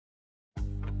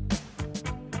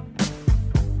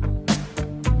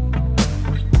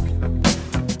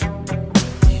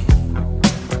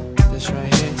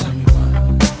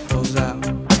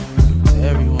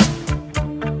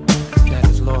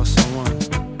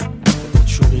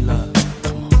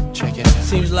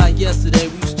Seems like yesterday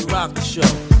we used to rock the show.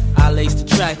 I laced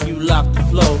the track, you locked the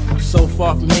flow. So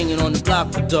far from hanging on the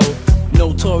block for dough.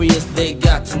 Notorious, they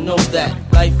got to know that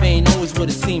life ain't always what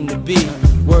it seemed to be.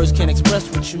 Words can't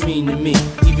express what you mean to me.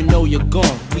 Even though you're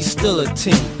gone, we still a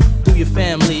team. Through your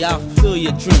family, I'll fulfill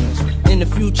your dreams. In the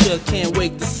future, can't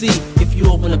wait to see if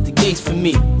you open up the gates for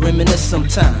me. Reminisce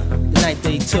sometime, the night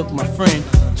they took my friend.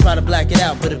 Try to black it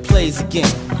out, but it plays again.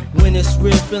 When it's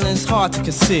real, feeling's hard to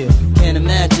conceal. Can't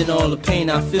imagine all the pain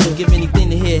I feel. Give anything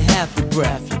to hear half your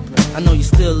breath. I know you're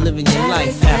still living your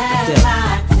life after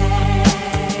death.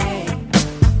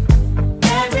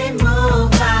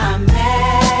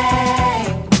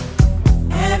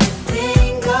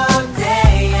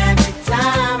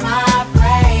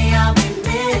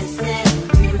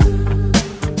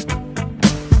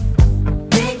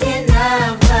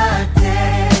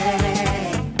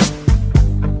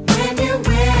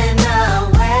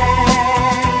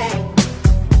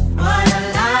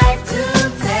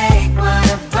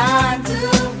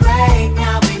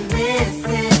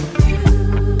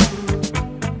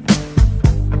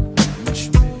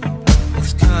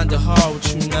 Hard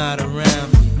with you not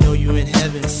around. Know you in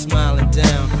heaven smiling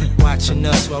down, watching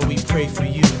us while we pray for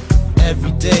you.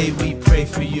 Every day we pray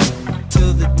for you,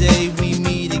 till the day we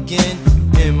meet again.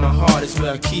 In my heart is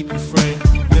where I keep you,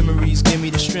 friend. Memories give me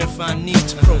the strength I need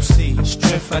to proceed,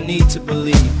 strength I need to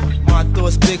believe. My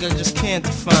thoughts big, I just can't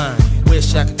define.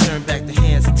 Wish I could turn back the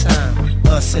hands of time.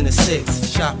 Us in the six,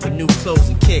 shop for new clothes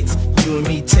and kicks. You and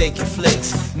me taking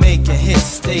flicks, making hits,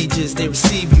 stages they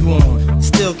receive you on.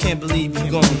 Still can't believe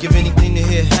you're gone. Give anything to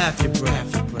hear half your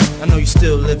breath. I know you're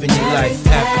still living your life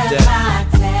after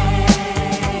death.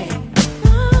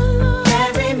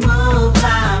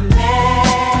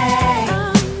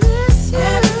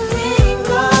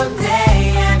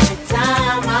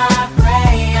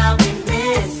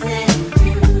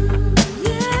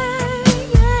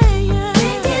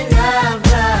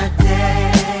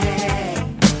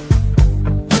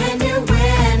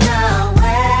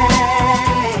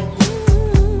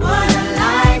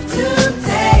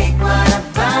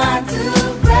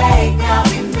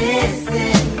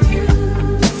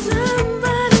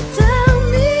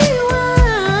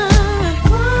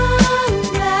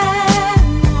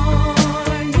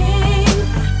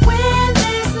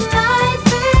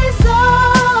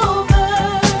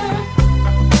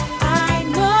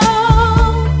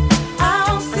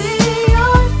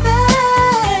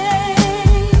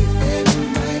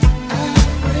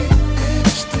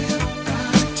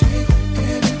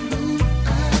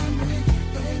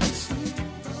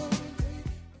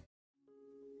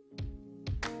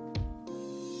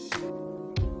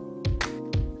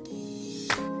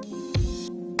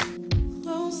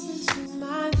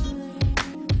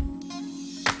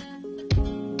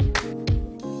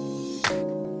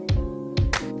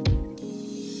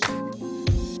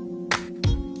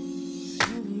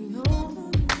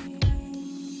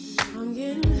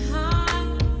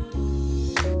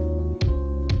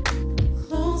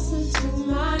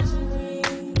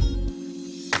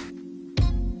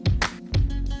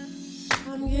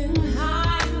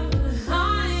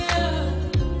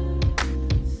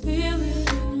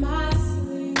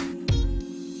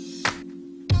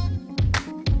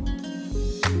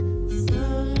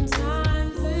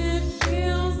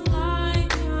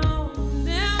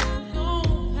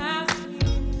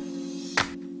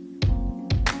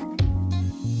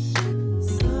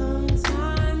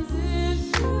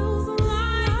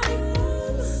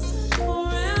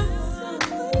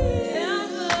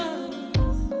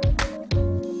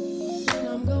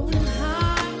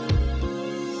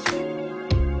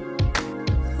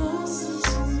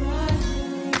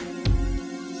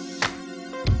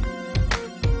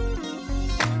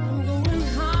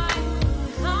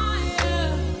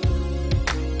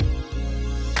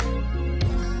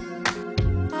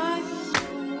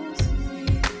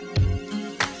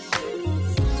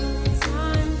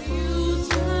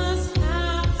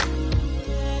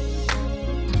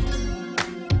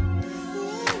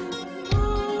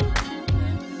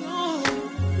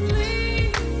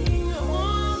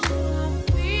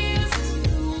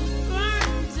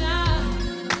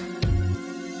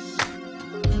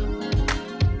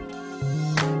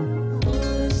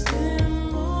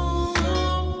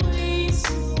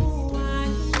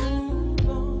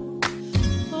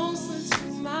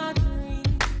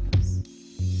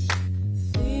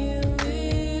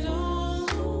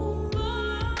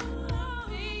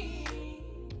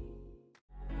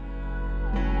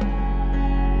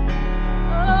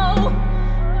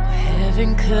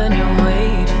 couldn't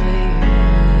wait for you.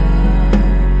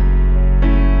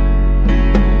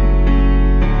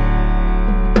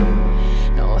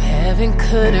 No, heaven Heaven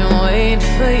couldn't wait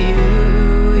for you.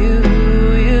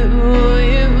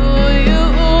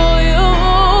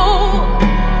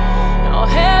 No,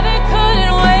 heaven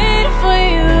couldn't wait for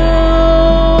you.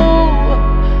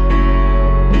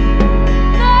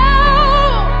 No,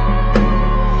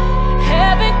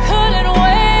 heaven couldn't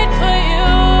wait for you.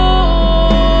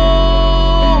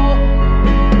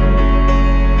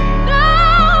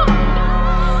 No,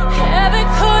 heaven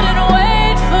couldn't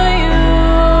wait for you.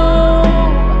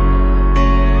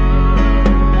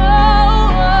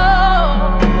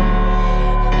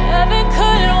 Heaven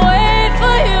couldn't wait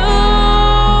for you.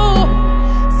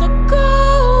 So go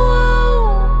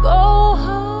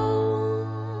home.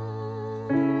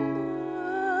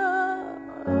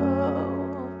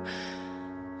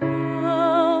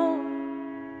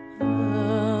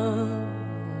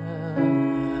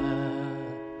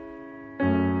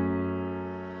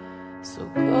 So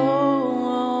go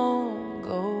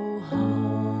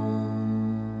home.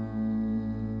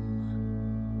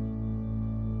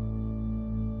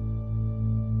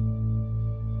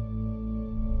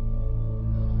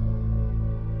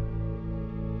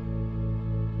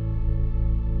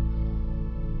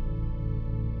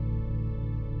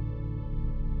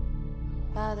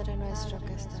 Padre nuestro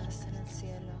que estás en el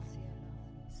cielo,